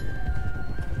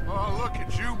 Oh, look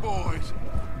at you boys.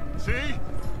 See?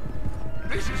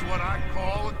 This is what I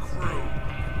call a crew.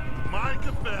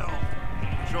 Micah Bell,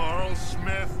 Charles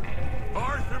Smith,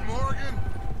 Arthur Morgan,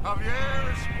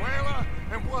 Javier Escuela,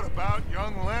 and what about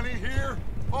young Lenny here?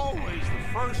 Always the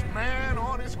first man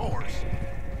on his horse.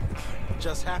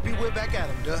 Just happy we're back at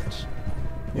him, Dutch.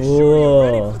 You sure you're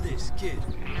ready for this, kid?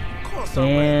 course I'm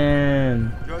ready.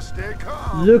 Damn. Just stay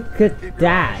calm. Look at Keep your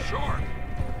that. eyes sharp.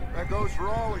 That goes for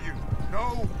all of you.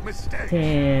 No mistakes.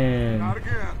 Damn. Not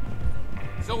again.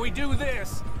 So we do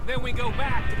this, then we go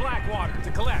back to Blackwater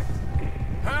to collect.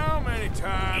 How many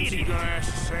times you gonna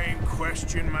ask the same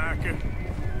question, Micah?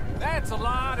 That's a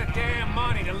lot of damn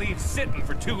money to leave sitting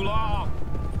for too long.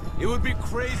 It would be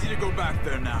crazy to go back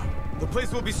there now. The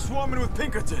place will be swarming with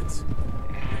Pinkertons.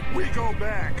 We go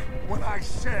back when I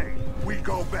say we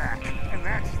go back, and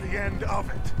that's the end of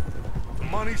it. The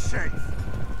money's safe.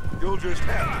 You'll just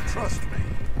have to trust me.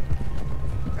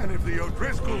 And if the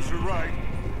O'Driscolls are right,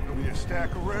 there'll be a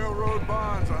stack of railroad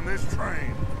bonds on this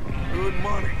train. Good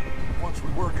money, once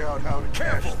we work out how to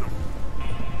cash them.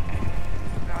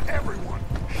 Now everyone,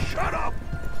 shut up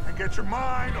and get your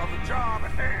mind on the job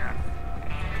at hand.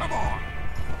 Come on.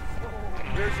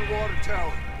 There's the water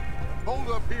tower. Hold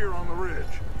up here on the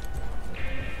ridge.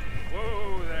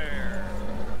 Whoa there.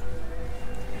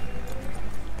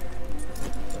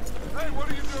 Hey, what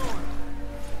are you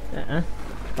doing?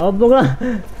 Oh, bugla.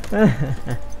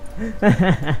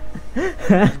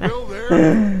 Still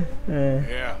there?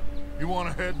 Yeah. You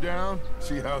want to head down,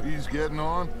 see how he's getting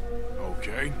on?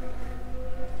 Okay.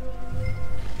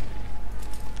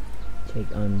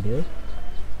 Check on this.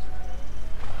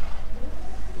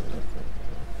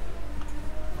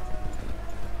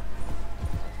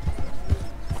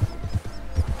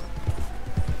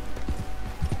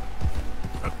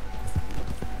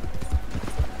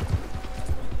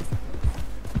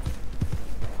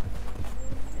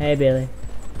 Hey, Billy.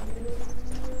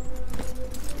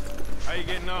 How you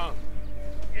getting on?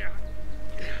 Yeah.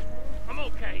 I'm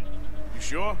okay. You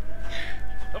sure?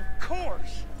 Of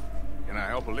course. Can I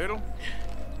help a little?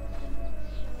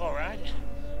 All right.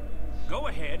 Go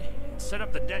ahead and set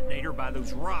up the detonator by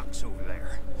those rocks over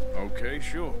there. Okay,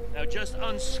 sure. Now just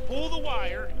unspool the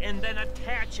wire and then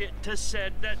attach it to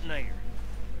said detonator.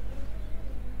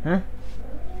 Hah?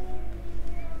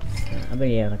 Apa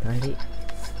ya kata tadi?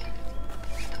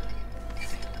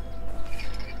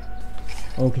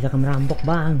 Oh, kita akan merampok,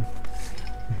 Bang.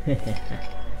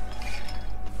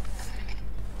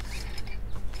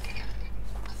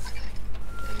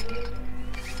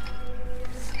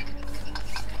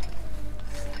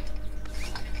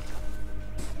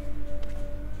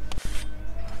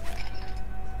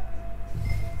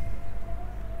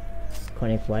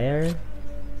 Connect wire.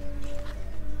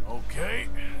 Okay,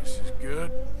 this is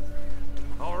good.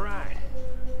 All right.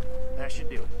 That should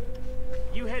do it.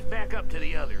 You head back up to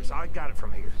the others. I got it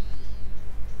from here.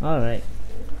 All right.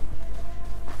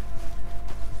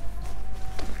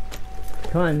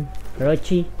 Come on,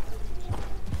 Rochi.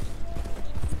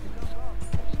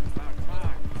 I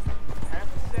have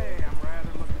to say, I'm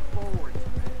rather looking forward to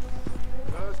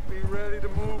this. Just be ready to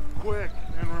move quick,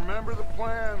 and remember the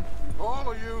plan. All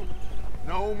of you,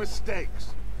 no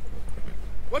mistakes.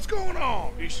 What's going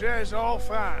on? He says all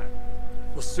fine.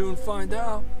 We'll soon find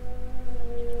out.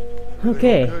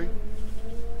 Okay.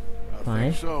 I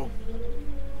Fine. think so.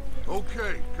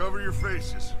 Okay, cover your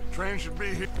faces. Train should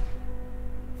be here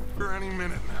any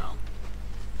minute now.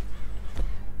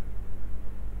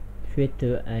 Switch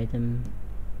to item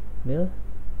bill,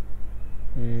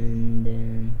 and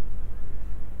then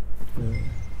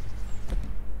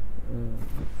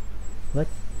what?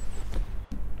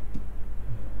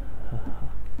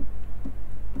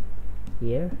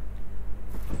 Here.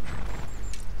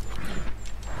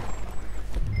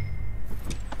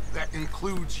 That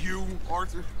includes you,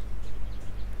 Arthur?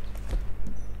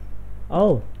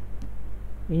 Oh,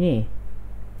 ini.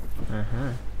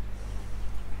 Aha.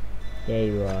 There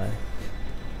you are.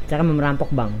 Cara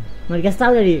merampok, Bang. Mau dikasih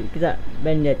tahu tadi kita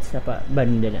bandage apa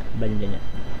bandana.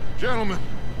 Gentlemen,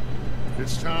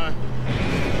 it's time.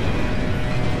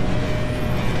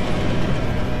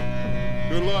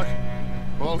 Good luck,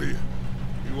 all of you.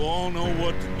 You all know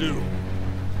what to do.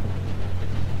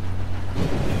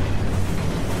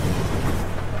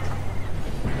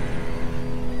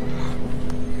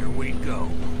 Here we go.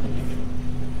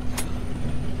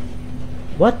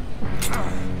 What?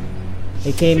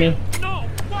 He came in. No!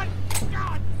 What?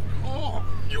 God! Oh,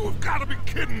 you have got to be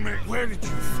kidding me! Where did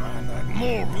you find that?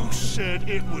 More who said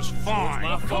it was fine.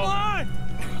 My fault. Come on!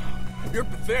 You're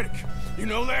pathetic. You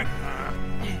know that?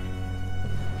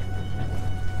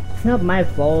 It's not my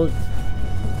fault.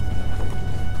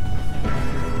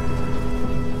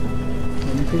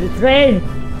 Come to the train.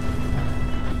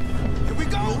 Here we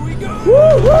go! Here we go!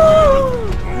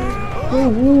 Woo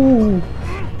woo!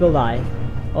 Don't die.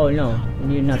 Oh no,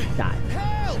 you're not die.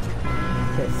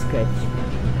 Just scratch.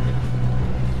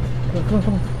 Come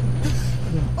on.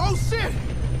 Oh shit!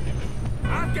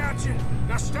 I got you.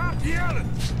 Now stop yelling.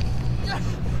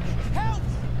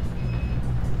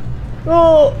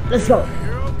 Oh, let's go.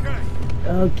 You're okay.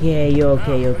 Okay, you're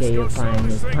okay, you're fine,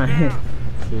 you're fine.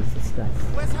 Jesus Christ.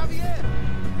 Where's Javier?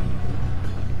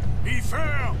 He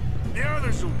fell. The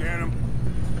others will get him.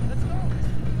 Let's go.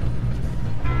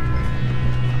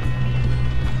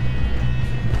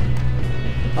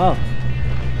 Oh.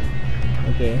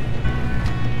 Okay.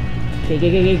 Okay.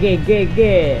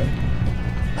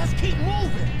 Let's keep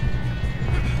moving.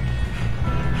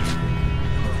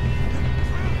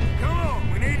 Come on,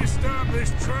 we need to stop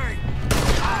this train.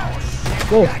 Oh, shit.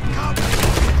 Go.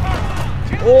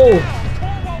 Oh.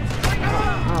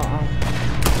 Ow.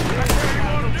 You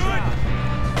want to do it?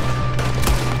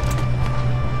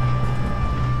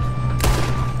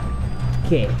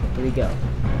 Okay, here we go.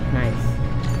 Nice.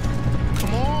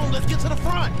 Come on, let's get to the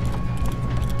front.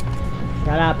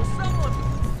 Shut up. Will someone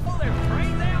pull their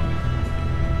brains out?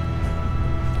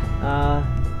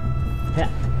 Yeah.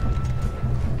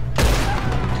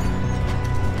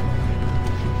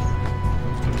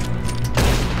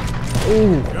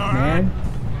 Ooh, man.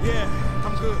 Yeah,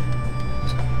 I'm good.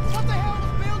 What the hell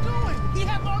was Bill doing? He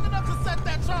had long enough to set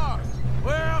that charge.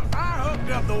 Well, I hooked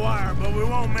up the wire, but we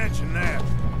won't mention that.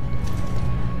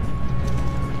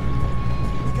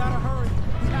 We gotta hurry.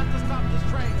 We have to stop this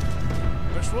train.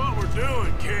 That's what we're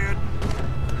doing, kid.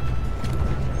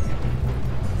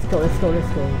 Let's go.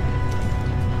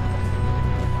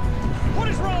 What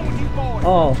is wrong with you boys?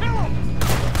 Oh. Kill him!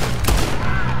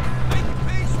 Make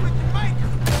peace with your maker.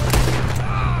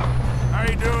 How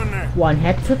you doing there? One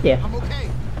headshot there. I'm okay.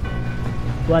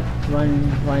 What? One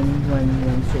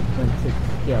shoot,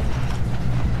 kill.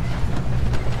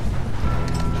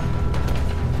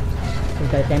 Kung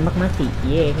tembak mati.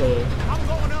 Yeah. I'm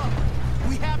going up.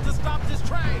 We have to stop this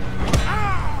train.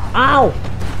 Ow!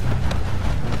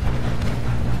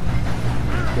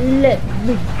 Let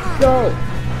me go.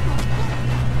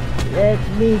 Let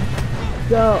me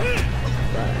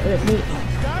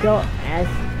go as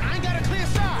I ain't got a clear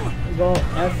shot. go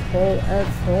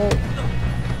asshole.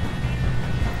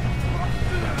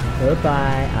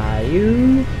 Goodbye, are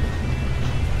you?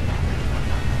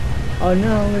 Oh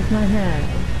no, where's my hat?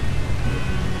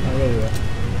 Oh, there you go.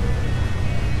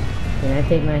 Can I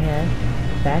take my hat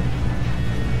back?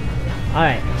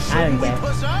 Alright, I don't care.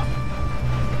 Push up?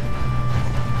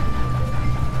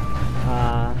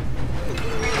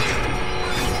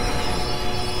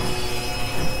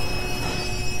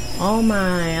 Oh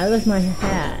my, I lost my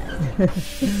hat.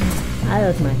 I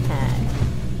lost my hat.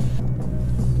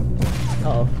 Uh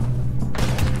oh.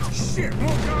 Shit,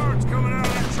 more guards coming out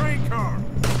of that train car.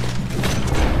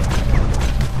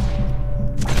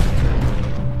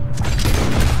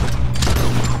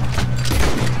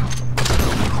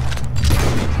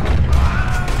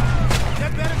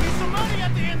 There better be some money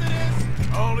at the end of this.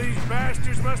 All these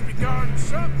bastards must be guarding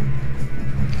something.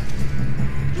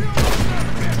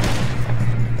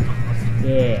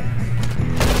 Yeah.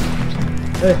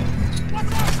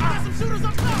 What's up? Got some shooters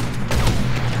up top.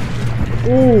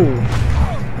 Ooh.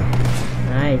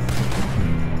 Nice.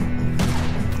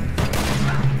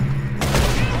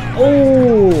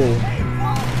 Ooh.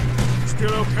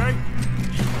 Still okay?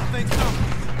 I think so.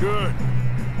 Good.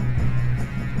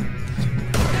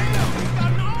 Damn, he's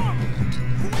got an arm.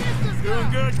 Who is this guy? Doing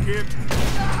good, kid.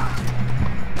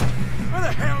 Where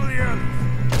the hell are the others?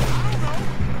 I don't know.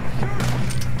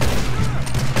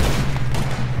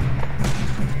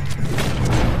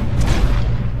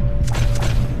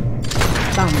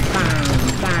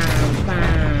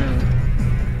 Bam.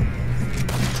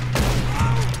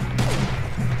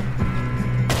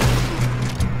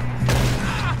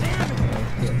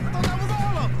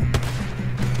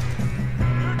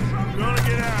 Gonna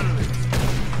get out of this.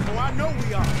 Oh, I know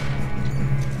we are.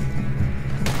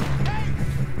 Hey,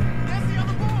 there's the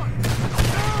other boy.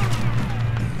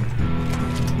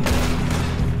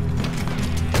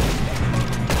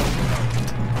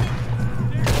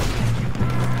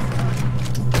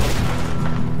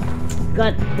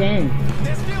 God dang.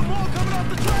 There's still more coming off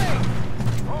the train.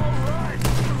 All right,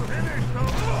 finish them.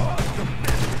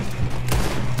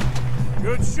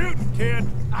 Good shooting, kid.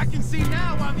 I can see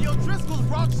now why the O'Driscolls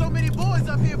brought so many boys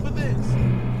up here for this.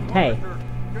 Hey.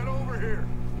 Get over here.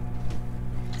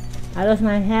 I lost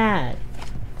my hat.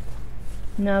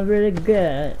 Not really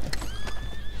good.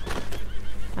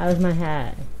 I lost my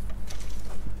hat.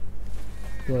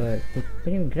 What?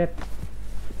 Can you grab?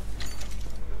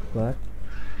 What?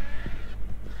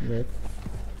 Good.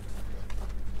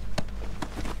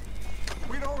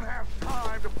 We don't have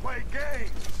time to play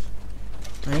games.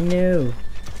 I know.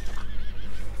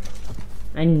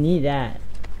 I need that.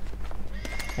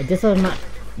 I just lost my...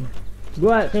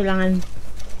 Gua kailangan...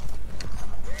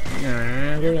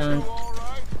 jangan.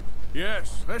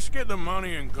 Yes, let's get the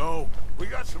money and go. We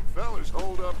got some fellas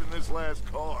holed up in this last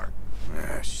car.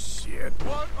 Ah, shit.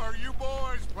 What are you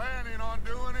boys planning on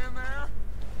doing in there?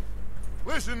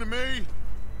 Listen to me.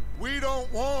 We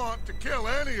don't want to kill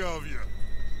any of you.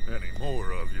 Any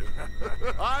more of you.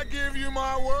 I give you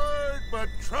my word, but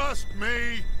trust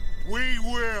me, we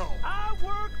will. I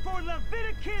work for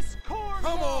Leviticus Cornwall.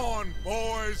 Come on,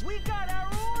 boys. We got our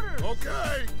orders.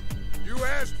 Okay. You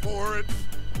asked for it.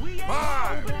 We ain't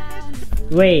Bye.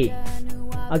 Wait.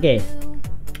 Oke.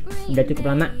 Udah cukup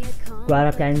lama. Gua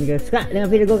harap kalian juga suka dengan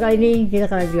video gua kali ini. Kita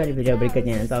akan juga di video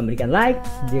berikutnya. Tolong berikan like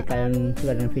jika kalian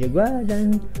suka dengan video gua,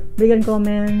 dan berikan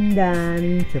komen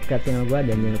dan subscribe channel gua,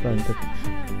 dan jangan lupa untuk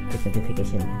hit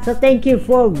notification. So thank you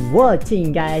for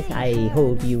watching, guys. I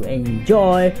hope you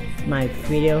enjoy my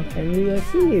video, and we will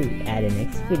see you at the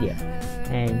next video.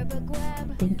 And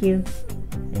thank you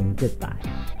and goodbye.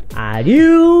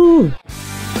 Adieu.